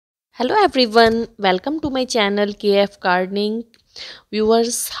Hello everyone, welcome to my channel KF Gardening.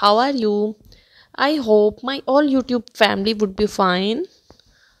 Viewers, how are you? I hope my all YouTube family would be fine.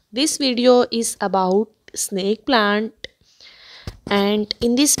 This video is about snake plant, and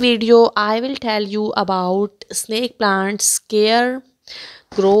in this video I will tell you about snake plant's care,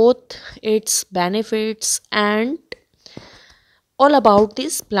 growth, its benefits and all about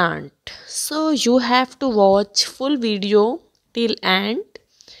this plant. So you have to watch full video till end.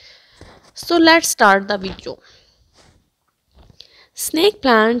 So let's start the video. Snake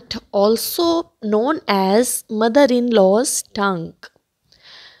plant, also known as mother-in-law's tongue.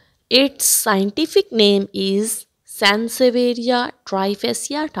 Its scientific name is Sansevieria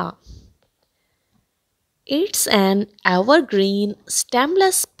trifasciata. It's an evergreen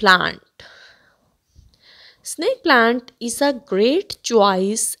stemless plant. Snake plant is a great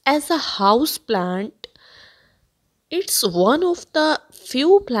choice as a house plant. It's one of the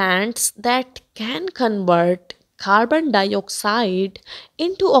few plants that can convert carbon dioxide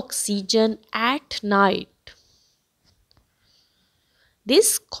into oxygen at night.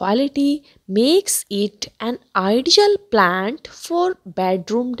 This quality makes it an ideal plant for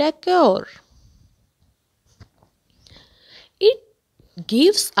bedroom decor. It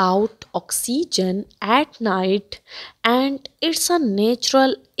gives out oxygen at night and it's a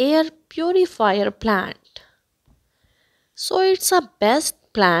natural air purifier plant. So it's a best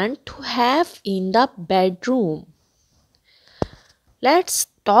plant to have in the bedroom. Let's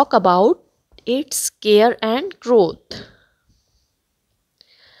talk about its care and growth.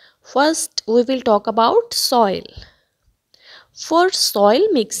 First, we will talk about soil. For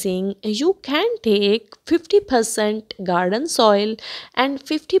soil mixing, you can take 50% garden soil and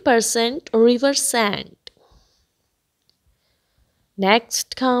 50% river sand.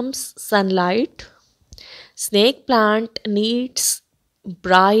 Next comes sunlight. Snake plant needs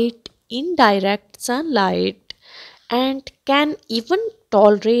bright indirect sunlight and can even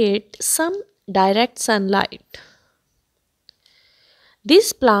tolerate some direct sunlight.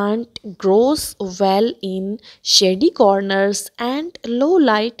 This plant grows well in shady corners and low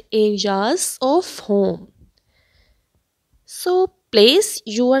light areas of home. So place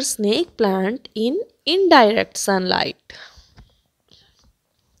your snake plant in indirect sunlight.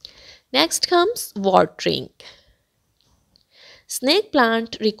 Next comes watering. Snake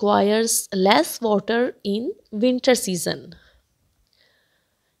plant requires less water in winter season.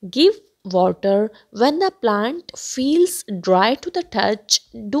 Give water when the plant feels dry to the touch.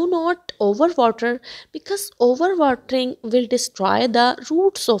 Do not overwater because overwatering will destroy the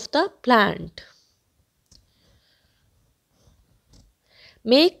roots of the plant.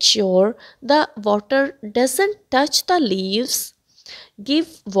 Make sure the water doesn't touch the leaves.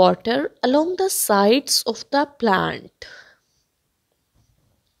 Give water along the sides of the plant.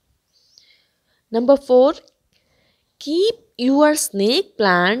 Number 4. Keep your snake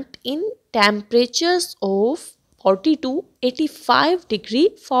plant in temperatures of 40 to 85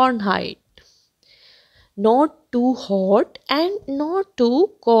 degree Fahrenheit. Not too hot and not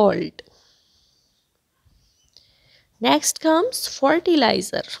too cold. Next comes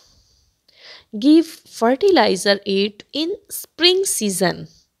fertilizer. Give fertilizer it in spring season.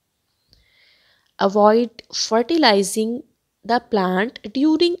 Avoid fertilizing the plant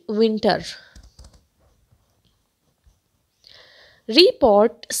during winter.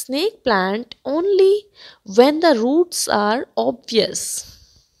 Repot snake plant only when the roots are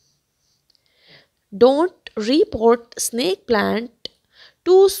obvious. Don't repot snake plant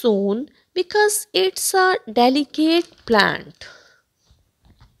too soon because it's a delicate plant.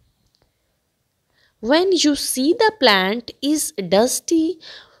 When you see the plant is dusty,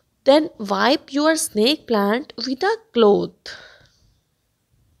 then wipe your snake plant with a cloth.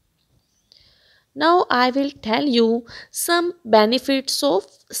 Now I will tell you some benefits of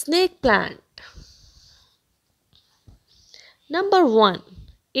snake plant. Number 1.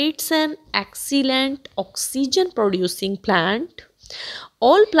 It's an excellent oxygen producing plant.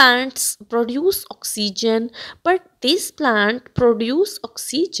 All plants produce oxygen, but this plant produces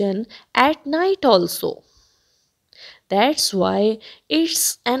oxygen at night also. That's why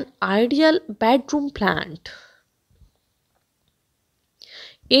it's an ideal bedroom plant.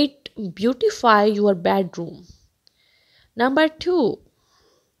 It beautifies your bedroom. Number 2.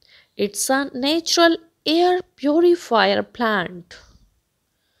 It's a natural air purifier plant.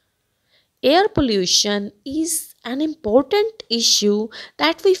 Air pollution is an important issue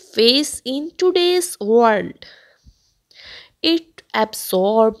that we face in today's world. It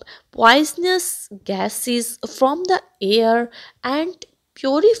absorbs poisonous gases from the air and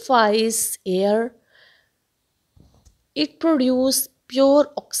purifies air. It produces pure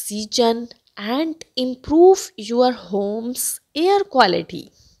oxygen and improve your home's air quality.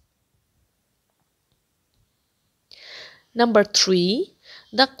 Number 3,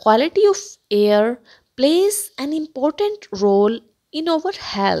 the quality of air plays an important role in our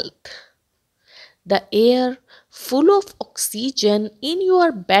health. The air full of oxygen in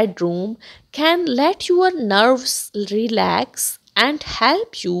your bedroom can let your nerves relax and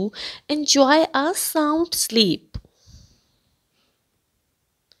help you enjoy a sound sleep.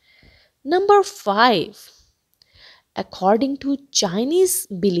 Number 5. According to Chinese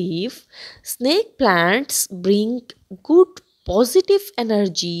belief, snake plants bring good positive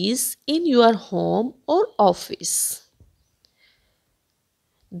energies in your home or office.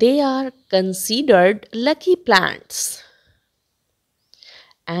 They are considered lucky plants,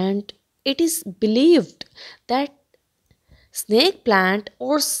 and it is believed that snake plant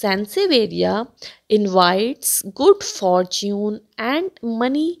or sansevieria invites good fortune and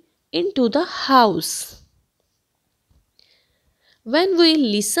money into the house. When we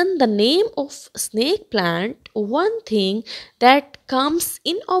listen the name of snake plant, one thing that comes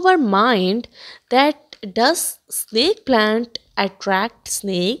in our mind, that does snake plant attract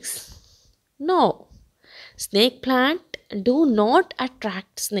snakes? No, snake plant do not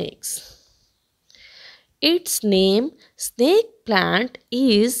attract snakes. Its name snake plant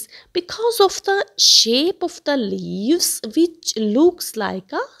is because of the shape of the leaves which looks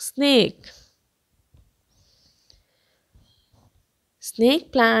like a snake.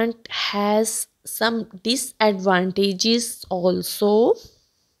 Snake plant has some disadvantages also.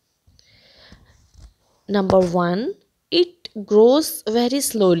 Number 1, it grows very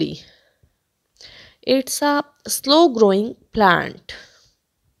slowly. It's a slow growing plant.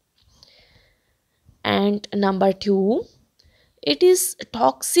 And number 2, it is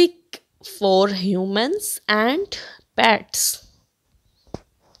toxic for humans and pets.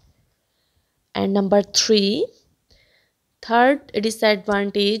 And number 3, third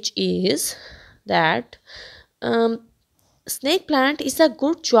disadvantage is that snake plant is a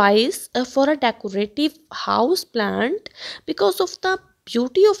good choice for a decorative house plant because of the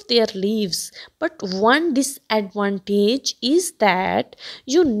beauty of their leaves. But one disadvantage is that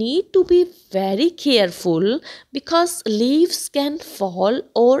you need to be very careful because leaves can fall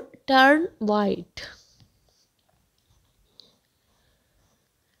or turn white.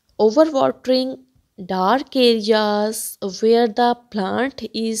 Overwatering dark areas where the plant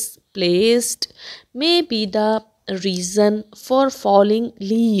is placed may be the reason for falling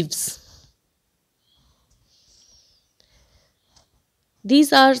leaves.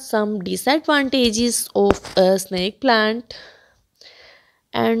 These are some disadvantages of a snake plant,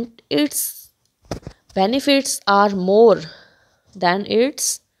 and its benefits are more than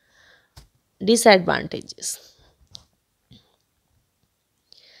its disadvantages.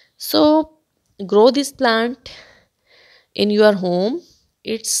 So grow this plant in your home.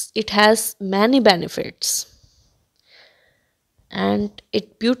 It has many benefits, and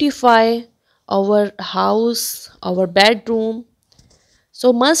it beautify our house, our bedroom.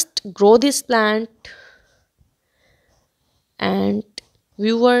 So must grow this plant. And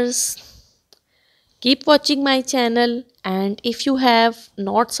viewers, keep watching my channel, and if you have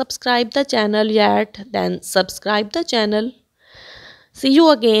not subscribed the channel yet, then subscribe the channel. See you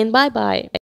again. Bye bye.